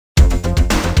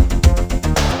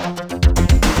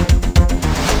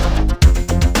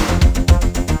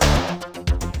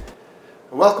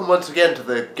welcome once again to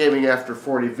the Gaming After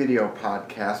 40 video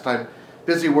podcast. I'm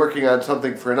busy working on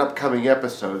something for an upcoming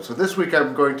episode, so this week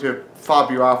I'm going to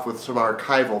fob you off with some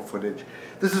archival footage.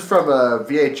 This is from a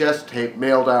VHS tape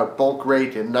mailed out bulk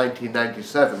rate in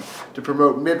 1997 to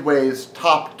promote Midway's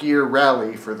Top Gear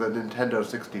Rally for the Nintendo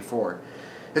 64.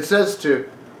 It says to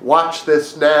watch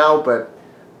this now, but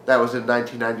that was in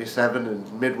 1997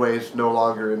 and Midway's no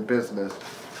longer in business.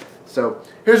 So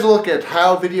here's a look at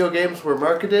how video games were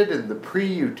marketed in the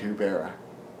pre-YouTube era.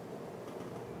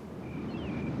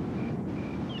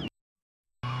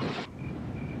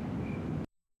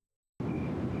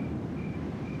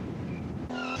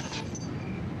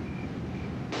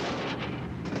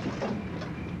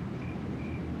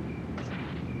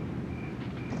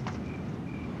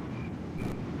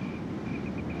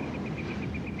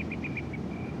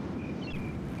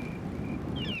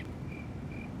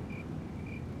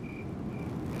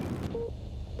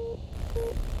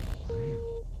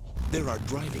 There are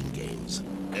driving games,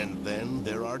 and then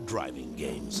there are driving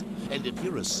games. And if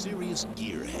you're a serious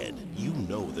gearhead, you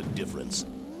know the difference.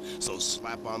 So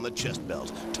slap on the chest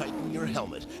belt, tighten your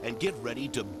helmet, and get ready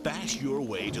to bash your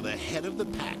way to the head of the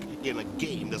pack in a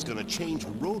game that's gonna change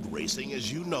road racing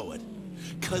as you know it.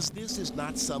 'Cause this is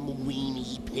not some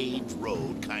weenie paved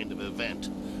road kind of event.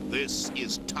 This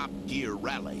is Top Gear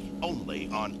Rally, only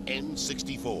on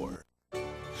N64.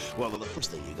 Well, the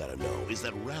first thing you gotta know is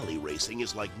that rally racing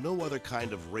is like no other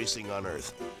kind of racing on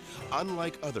Earth.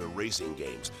 Unlike other racing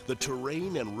games, the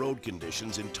terrain and road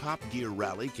conditions in Top Gear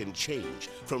Rally can change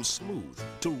from smooth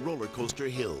to roller coaster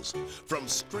hills, from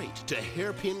straight to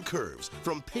hairpin curves,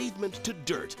 from pavement to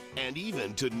dirt, and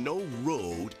even to no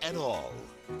road at all.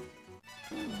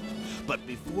 But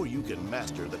before you can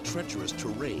master the treacherous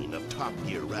terrain of Top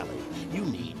Gear Rally, you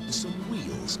need some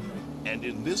wheels. And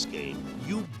in this game,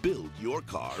 you build your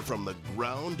car from the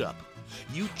ground up.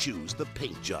 You choose the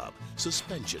paint job,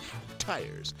 suspension,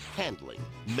 tires, handling,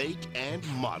 make and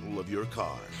model of your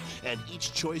car. And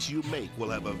each choice you make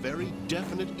will have a very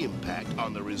definite impact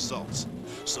on the results.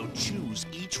 So choose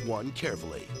each one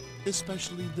carefully,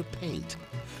 especially the paint.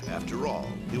 After all,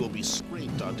 it will be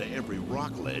scraped onto every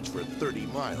rock ledge for 30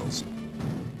 miles.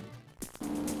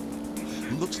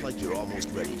 Looks like you're almost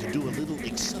ready to do a little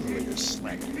accelerator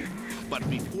slamming. But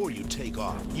before you take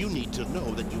off, you need to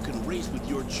know that you can race with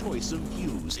your choice of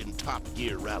views in Top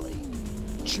Gear Rally.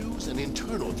 Choose an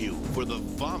internal view for the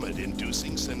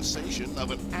vomit-inducing sensation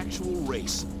of an actual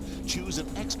race. Choose an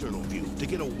external view to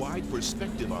get a wide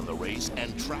perspective on the race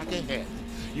and track ahead.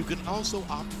 You can also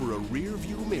opt for a rear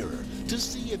view mirror to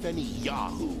see if any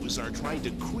yahoos are trying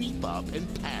to creep up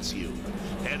and pass you.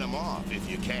 Head them off if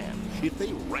you can. If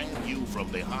they ram you from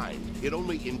behind, it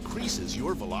only increases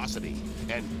your velocity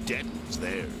and deadens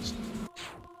theirs.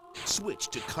 Switch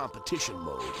to competition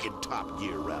mode in Top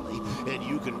Gear Rally, and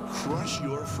you can crush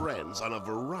your friends on a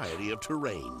variety of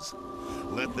terrains.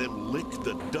 Let them lick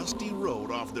the dusty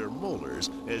road off their molars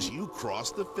as you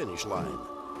cross the finish line.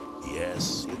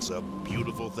 Yes, it's a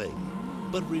beautiful thing.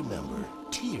 But remember,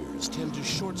 tears tend to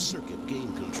short-circuit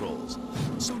game controls,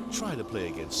 so try to play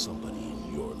against somebody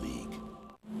in your league.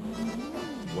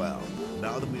 Well,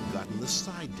 now that we've gotten the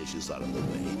side dishes out of the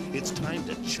way, it's time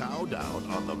to chow down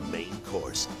on the main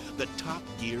course, the Top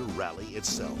Gear Rally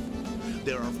itself.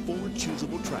 There are 4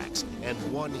 choosable tracks and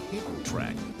 1 hidden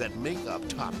track that make up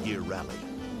Top Gear Rally.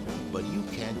 But you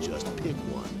can't just pick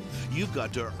one. You've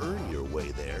got to earn your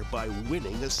way there by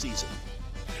winning a season.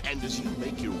 And as you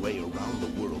make your way around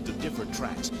the world to different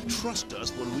tracks, trust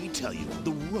us when we tell you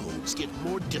the roads get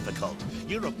more difficult,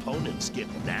 your opponents get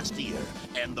nastier,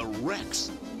 and the wrecks,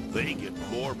 they get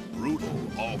more brutal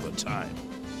all the time.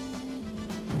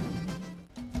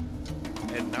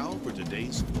 And now for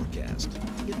today's forecast.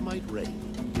 It might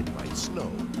rain, it might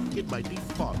snow, it might be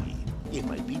foggy, it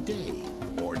might be day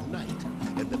or night.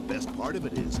 And the best part of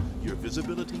it is your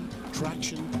visibility,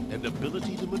 traction, and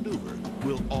ability to maneuver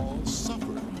will all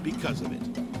suffer because of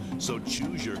it. So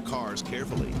choose your cars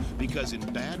carefully, because in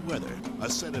bad weather, a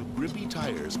set of grippy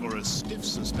tires or a stiff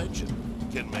suspension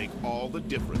can make all the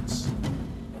difference.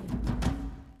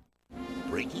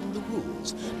 Breaking the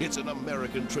rules. It's an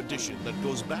American tradition that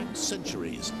goes back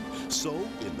centuries. So,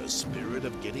 in the spirit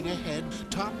of getting ahead,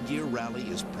 Top Gear Rally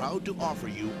is proud to offer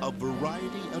you a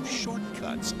variety of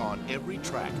shortcuts on every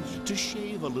track to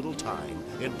shave a little time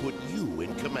and put you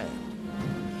in command.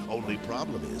 Only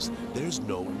problem is, there's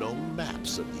no known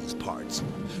maps of these parts.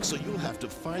 So you'll have to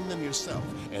find them yourself,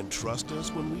 and trust us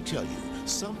when we tell you,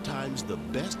 sometimes the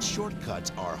best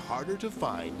shortcuts are harder to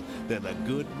find than a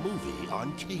good movie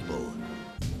on cable.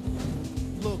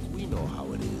 Look, we know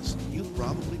how it is. You've probably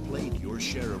probably played your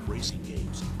share of racing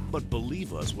games, but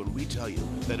believe us when we tell you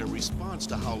that in response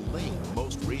to how lame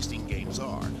most racing games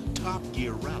are, Top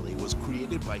Gear Rally was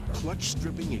created by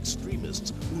clutch-stripping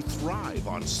extremists who thrive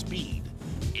on speed,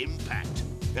 impact,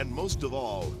 and most of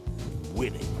all,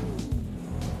 winning.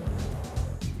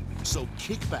 So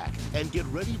kick back and get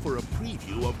ready for a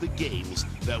preview of the games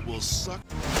that will suck.